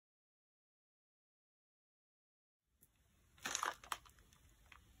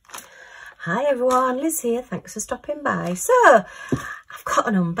Hi everyone, Liz here, thanks for stopping by. So, I've got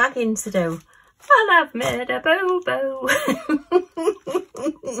an unbagging to do and I've made a boo-boo.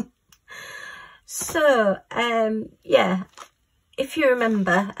 So, yeah, if you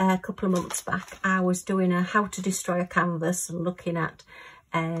remember a couple of months back, I was doing a how to destroy a canvas and looking at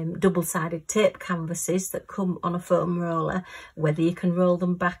double-sided tape canvases that come on a foam roller, whether you can roll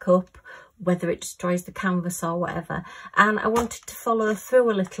them back up, whether it destroys the canvas or whatever. And I wanted to follow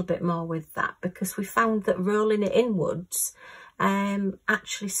through a little bit more with that because we found that rolling it inwards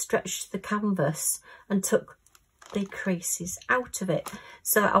actually stretched the canvas and took the creases out of it.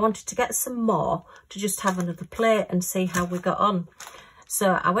 So I wanted to get some more to just have another play and see how we got on.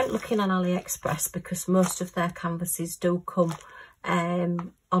 So I went looking on AliExpress because most of their canvases do come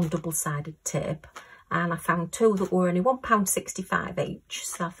on double-sided tape, and I found two that were only £1.65 each,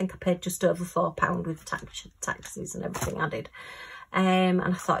 so I think I paid just over £4 with taxes and everything added. And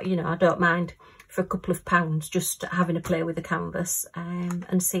I thought, you know, I don't mind for a couple of pounds just having a play with the canvas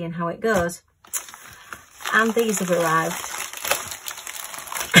and seeing how it goes. And these have arrived.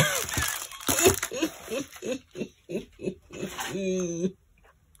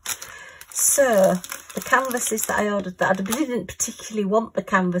 So the canvases that I ordered, that I didn't particularly want the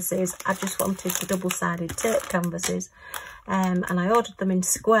canvases, I just wanted the double-sided tape canvases, and I ordered them in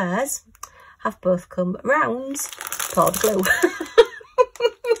squares. Have both come rounds, poured glue.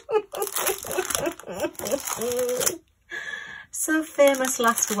 So famous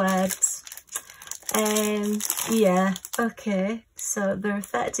last words. Yeah, okay, so they're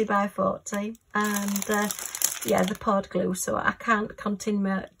 30 by 40 and yeah, the poured glue, so I can't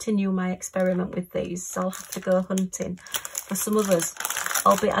continue my experiment with these, so I'll have to go hunting for some others.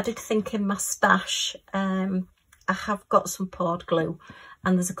 Albeit I did think in my stash, I have got some poured glue,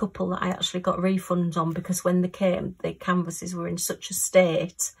 and there's a couple that I actually got refunds on because when they came, the canvases were in such a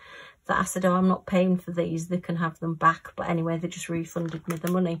state that I said, oh, I'm not paying for these, they can have them back. But anyway, they just refunded me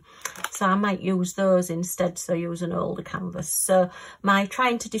the money. So I might use those instead, so use an older canvas. So my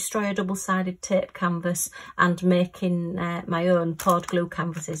trying to destroy a double-sided tape canvas and making my own poured glue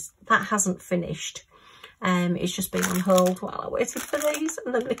canvases, that hasn't finished. It's just been on hold while I waited for these,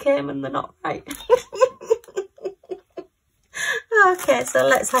 and then they came and they're not right. Okay, so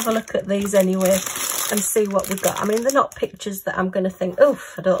let's have a look at these anyway and see what we've got. I mean, they're not pictures that I'm going to think, oh,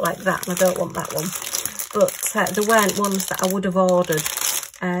 I don't like that and I don't want that one. But they weren't ones that I would have ordered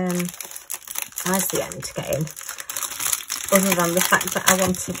as the end game, other than the fact that I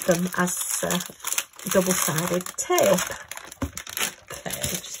wanted them as double-sided tape. Okay,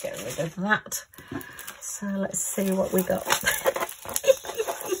 just get rid of that. So let's see what we got.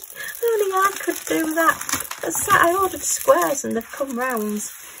 Only I could do that. I ordered squares and they've come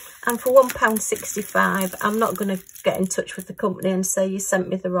rounds, and for £1.65 I'm not going to get in touch with the company and say you sent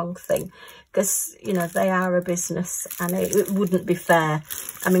me the wrong thing, because you know they are a business and it wouldn't be fair.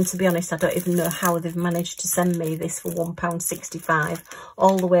 I mean, to be honest, I don't even know how they've managed to send me this for £1.65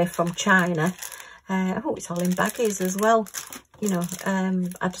 all the way from China. Oh, it's all in baggies as well, you know.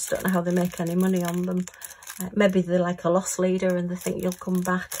 I just don't know how they make any money on them. Maybe they're like a loss leader and they think you'll come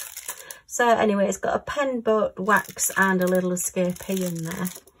back. So anyway, it's got a pen boat wax and a little escapee in there.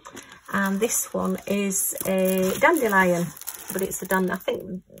 And this one is a dandelion, but it's a I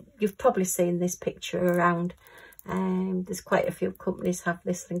think you've probably seen this picture around. There's quite a few companies have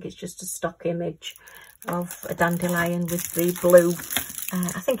this. I think it's just a stock image of a dandelion with the blue.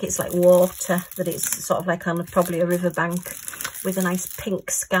 I think it's like water, that it's sort of like on probably a riverbank with a nice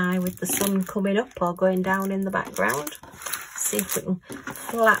pink sky with the sun coming up or going down in the background. See if we can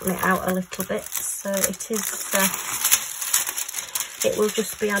flatten it out a little bit. So it is, it will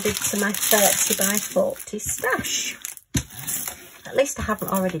just be added to my 30 by 40 stash. At least I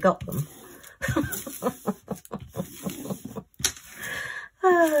haven't already got them.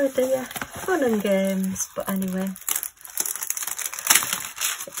 Oh dear, fun and games. But anyway,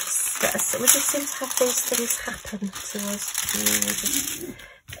 we just seem to have these things happen to us.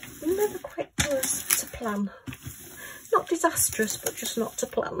 It never quite goes to plan. Not disastrous, but just not to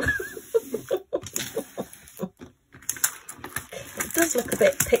plan. It does look a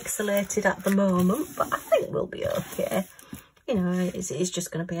bit pixelated at the moment, but I think we'll be okay. You know, it's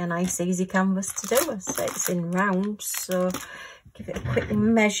just going to be a nice, easy canvas to do. I say it's in rounds, so give it a quick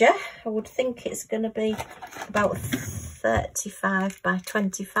measure. I would think it's going to be about 35 by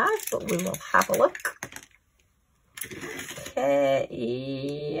 25, but we will have a look. Okay,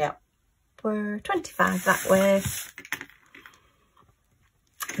 yep, we're 25 that way.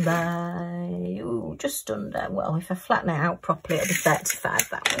 By just under, well, if I flatten it out properly it'll be 35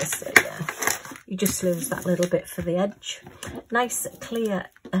 that way, so yeah, you just lose that little bit for the edge. Nice clear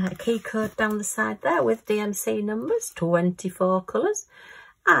key code down the side there with DMC numbers, 24 colours,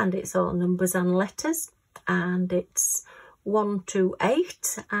 and it's all numbers and letters, and it's 1 to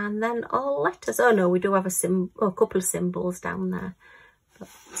 8, and then all letters. Oh no, we do have a couple of symbols down there, but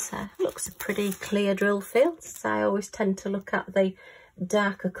looks a pretty clear drill field. So I always tend to look at the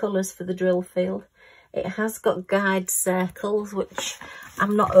darker colours for the drill field. It has got guide circles, which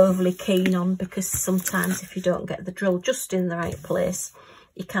I'm not overly keen on, because sometimes if you don't get the drill just in the right place,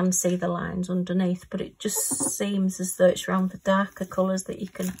 you can see the lines underneath, but it just seems as though it's around the darker colours that you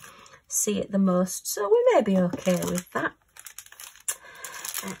can see it the most, so we may be okay with that.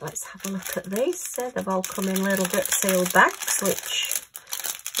 Let's have a look at these. So they've all come in little drip seal bags, which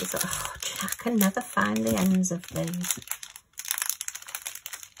is, oh, I can never find the ends of these.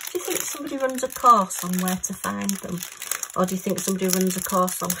 Do you think somebody runs a course on where to find them? Or do you think somebody runs a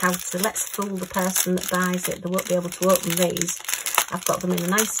course on how to? Let's fool the person that buys it. They won't be able to open these. I've got them in a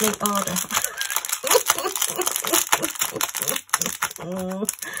nice neat order.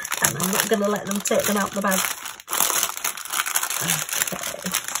 And I'm not going to let them take them out the bag. Okay.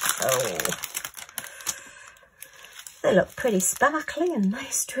 Oh. They look pretty sparkly and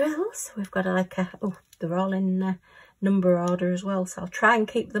nice drills. We've got like a, oh, they're all in number order as well, so I'll try and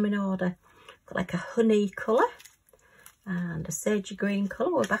keep them in order. Got like a honey colour and a sagey green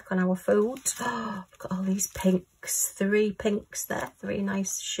colour. We're back on our foods. Oh, we've got all these pinks, 3 pinks there, 3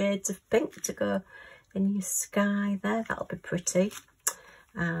 nice shades of pink to go in your sky there. That'll be pretty.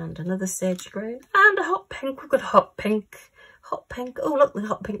 And another sage green and a hot pink. We've got hot pink. Hot pink. Oh look, the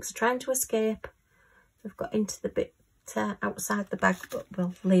hot pinks are trying to escape. They've got into the bit outside the bag, but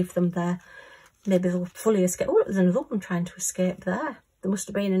we'll leave them there. Maybe they'll fully escape. Oh, there's another one trying to escape there. They must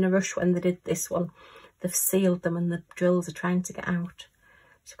have been in a rush when they did this one. They've sealed them and the drills are trying to get out.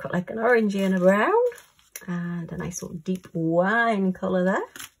 So we've got like an orangey and a brown and a nice little deep wine colour there.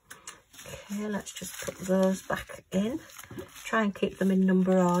 Okay, let's just put those back in. Try and keep them in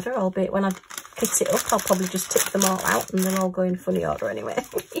number order, albeit when I kit it up, I'll probably just tip them all out and they'll all go in funny order anyway.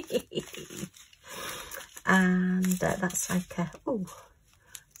 And that's like a, oh,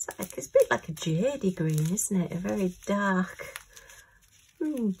 it's a bit like a jadey green, isn't it? A very dark,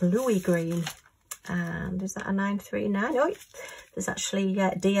 bluey green. And is that a 939? Oh, there's actually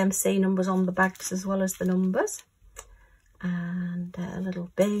DMC numbers on the bags as well as the numbers. And a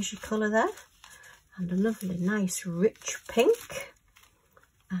little beigey colour there. And a lovely, nice, rich pink.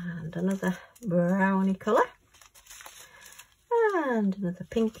 And another browny colour. And another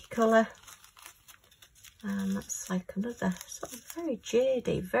pinky colour. And that's like another sort of very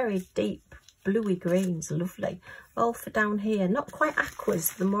jadey, very deep bluey greens. Lovely. All for down here. Not quite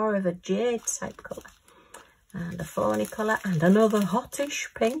aquas, they're more of a jade type colour. And a fawny colour. And another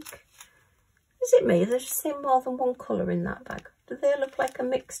hottish pink. Is it me? There's just seem more than one colour in that bag. Do they look like a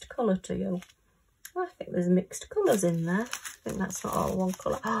mixed colour to you? I think there's mixed colours in there. I think that's not all one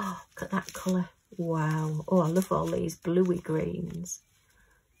colour. Oh, look at that colour. Wow. Oh, I love all these bluey greens.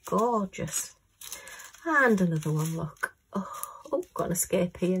 Gorgeous. And another one, look. Oh, got an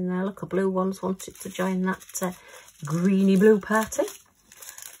escapee in there. Look, a blue one's wanted to join that greeny blue party.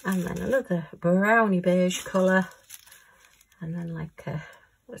 And then another browny beige colour. And then like a,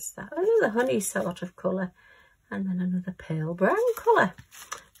 what's that? Another honey sort of colour. And then another pale brown colour.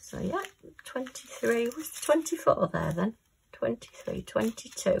 So yeah, 23, was 24 there then? 23,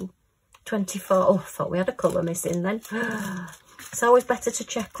 22, 24. Oh, I thought we had a colour missing then. It's always better to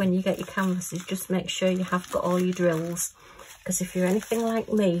check when you get your canvases. Just make sure you have got all your drills. Because if you're anything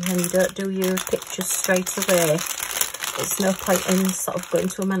like me and you don't do your pictures straight away, it's no point in sort of going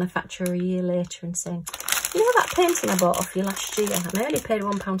to a manufacturer a year later and saying, you know that painting I bought off you last year? And I only paid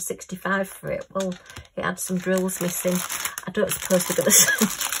 £1.65 for it. Well, it had some drills missing. I don't suppose they're going to send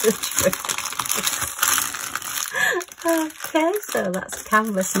the drills. Okay, so that's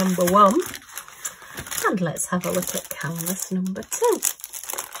canvas number 1. And let's have a look at canvas number 2.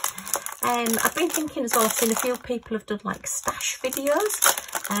 I've been thinking as well, I've seen a few people have done like stash videos.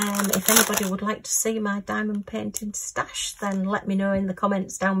 If anybody would like to see my diamond painting stash, then let me know in the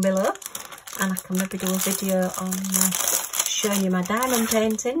comments down below. And I can maybe do a video on showing you my diamond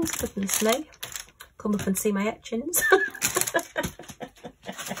paintings. Goodness me. Come up and see my etchings.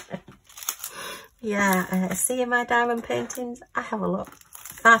 Yeah, seeing my diamond paintings, I have a lot.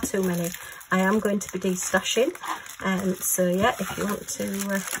 Far too many. I am going to be de-stashing. So yeah, if you want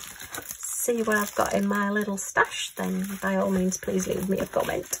to see what I've got in my little stash, then by all means please leave me a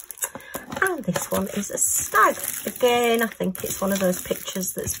comment. And this one is a stag. Again, I think it's one of those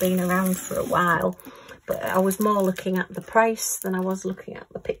pictures that's been around for a while, but I was more looking at the price than I was looking at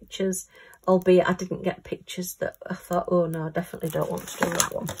the pictures. albeit I didn't get pictures that I thought, oh no, I definitely don't want to do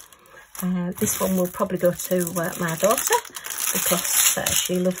that one. This one will probably go to my daughter because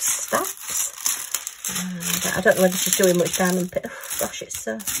she loves stamps. And I don't know whether she's doing much diamond painting. Oh gosh, it's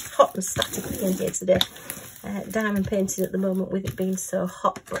so hot and static in here today. Diamond painting at the moment with it being so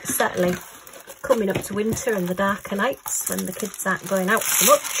hot, but certainly coming up to winter and the darker nights when the kids aren't going out so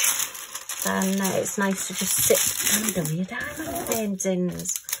much, then it's nice to just sit and do your diamond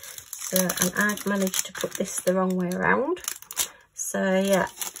paintings. So, and I've managed to put this the wrong way around. So yeah,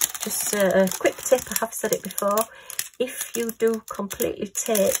 just a quick tip, I have said it before, if you do completely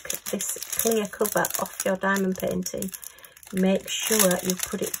take this clear cover off your diamond painting, make sure you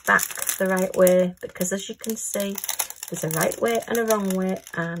put it back the right way, because as you can see, there's a right way and a wrong way,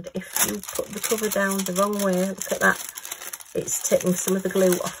 and if you put the cover down the wrong way, look at that, it's taking some of the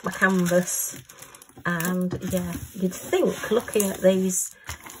glue off my canvas. And yeah, you'd think looking at these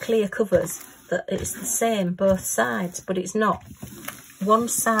clear covers that it's the same both sides, but it's not. One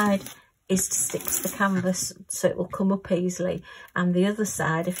side is to stick to the canvas so it will come up easily, and the other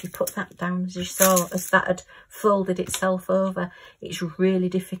side, if you put that down, as you saw, as that had folded itself over, it's really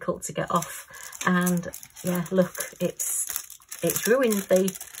difficult to get off. And yeah, look, it's ruined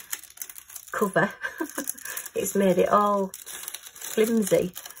the cover. It's made it all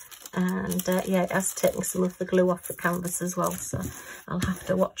flimsy, and yeah, it has taken some of the glue off the canvas as well, so I'll have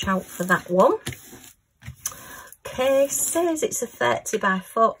to watch out for that one. Okay, says it's a 30 by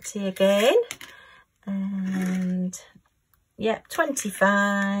 40 again, and yeah,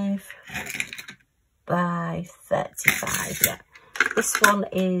 25 by 35. Yeah, this one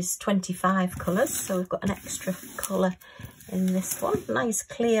is 25 colours, so we've got an extra colour in this one. Nice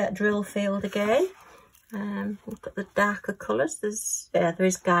clear drill field again. Look at the darker colours. There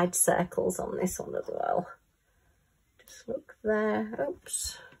is guide circles on this one as well. Just look there.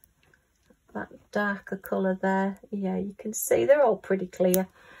 Oops. That darker colour there, yeah, you can see they're all pretty clear.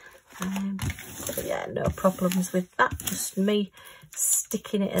 So yeah, no problems with that, just me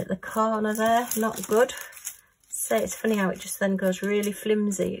sticking it at the corner there, not good. So it's funny how it just then goes really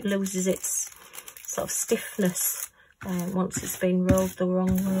flimsy, it loses its sort of stiffness once it's been rolled the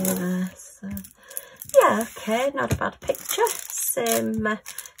wrong way there. So yeah, okay, not a bad picture. Same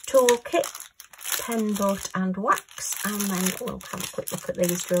toolkit, pen, boat and wax, and then we'll have a quick look at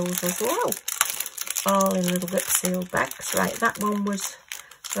these drills as well, all in little bit sealed bags. Right, that one was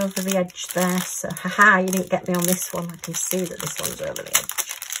over the edge there, so haha, you didn't get me on this one. I can see that this one's over the edge.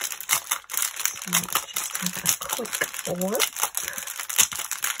 So let's just have a quick look.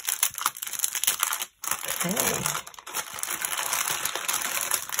 Okay,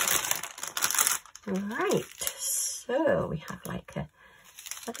 right, so we have like a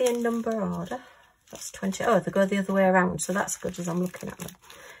number order. That's 20. Oh, they go the other way around, so that's good as I'm looking at them.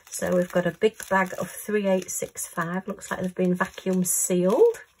 So we've got a big bag of 3865. Looks like they've been vacuum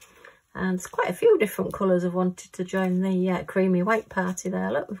sealed. And there's quite a few different colours I've wanted to join the creamy white party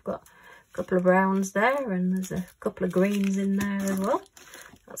there. Look, we've got a couple of browns there, and there's a couple of greens in there as well.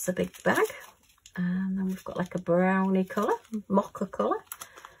 That's a big bag. And then we've got like a brownie colour, mocha colour,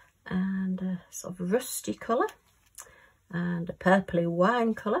 and a sort of rusty colour, and a purpley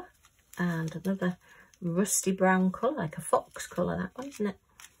wine colour, and another rusty brown colour, like a fox colour, that one, isn't it?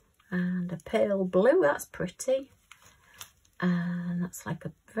 And a pale blue, that's pretty. And that's like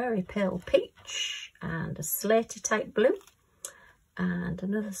a very pale peach, and a slaty type blue, and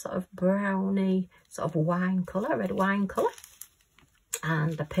another sort of browny, sort of wine colour, red wine colour,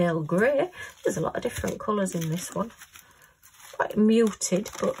 and a pale grey. There's a lot of different colours in this one. Quite muted,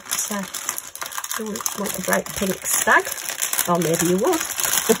 but you wouldn't want a bright pink stag, or maybe you would.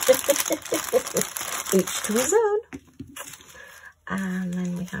 Each to his own. And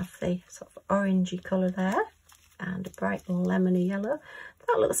then we have the sort of orangey colour there, and a bright lemony yellow.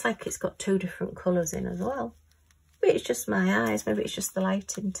 That looks like it's got two different colours in as well. Maybe it's just my eyes, maybe it's just the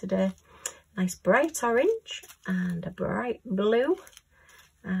lighting today. Nice bright orange, and a bright blue,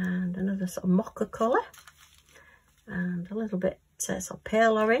 and another sort of mocha colour, and a little bit sort of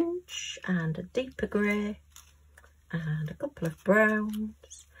pale orange, and a deeper grey, and a couple of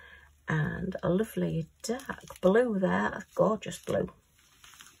browns, and a lovely dark blue there, a gorgeous blue.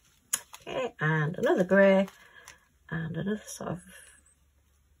 Okay, and another grey, and another sort of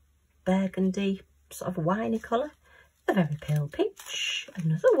burgundy, sort of winey colour, a very pale peach,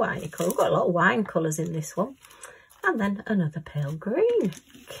 another winey colour. We've got a lot of wine colours in this one, and then another pale green.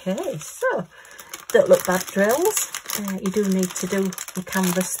 Okay, so don't look bad drills. You do need to do the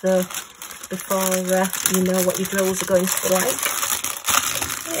canvas though before you know what your drills are going to be like.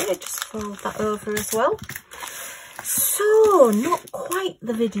 Okay, just fold that over as well. So not quite quite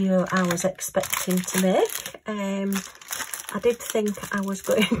the video I was expecting to make. I did think I was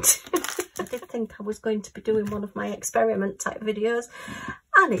going to be doing one of my experiment type videos,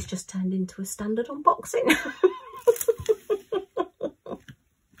 and it's just turned into a standard unboxing.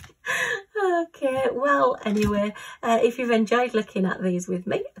 Okay, well, anyway, if you've enjoyed looking at these with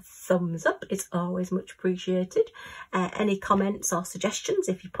me, a thumbs up, it's always much appreciated. Any comments or suggestions,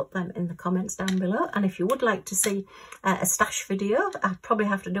 if you put them in the comments down below. And if you would like to see a stash video, I'd probably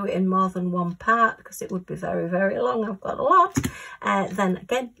have to do it in more than one part because it would be very, very long. I've got a lot. Then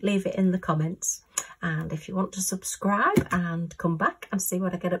again, leave it in the comments. And if you want to subscribe and come back and see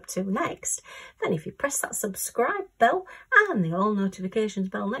what I get up to next, then if you press that subscribe bell and the all notifications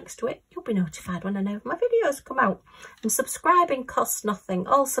bell next to it, you'll be notified when any of my videos come out. And subscribing costs nothing.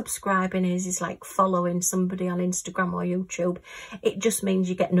 All subscribing is like following somebody on Instagram or YouTube. It just means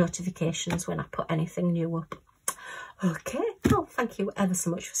you get notifications when I put anything new up. Okay, well, thank you ever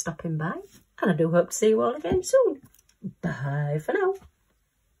so much for stopping by, and I do hope to see you all again soon. Bye for now.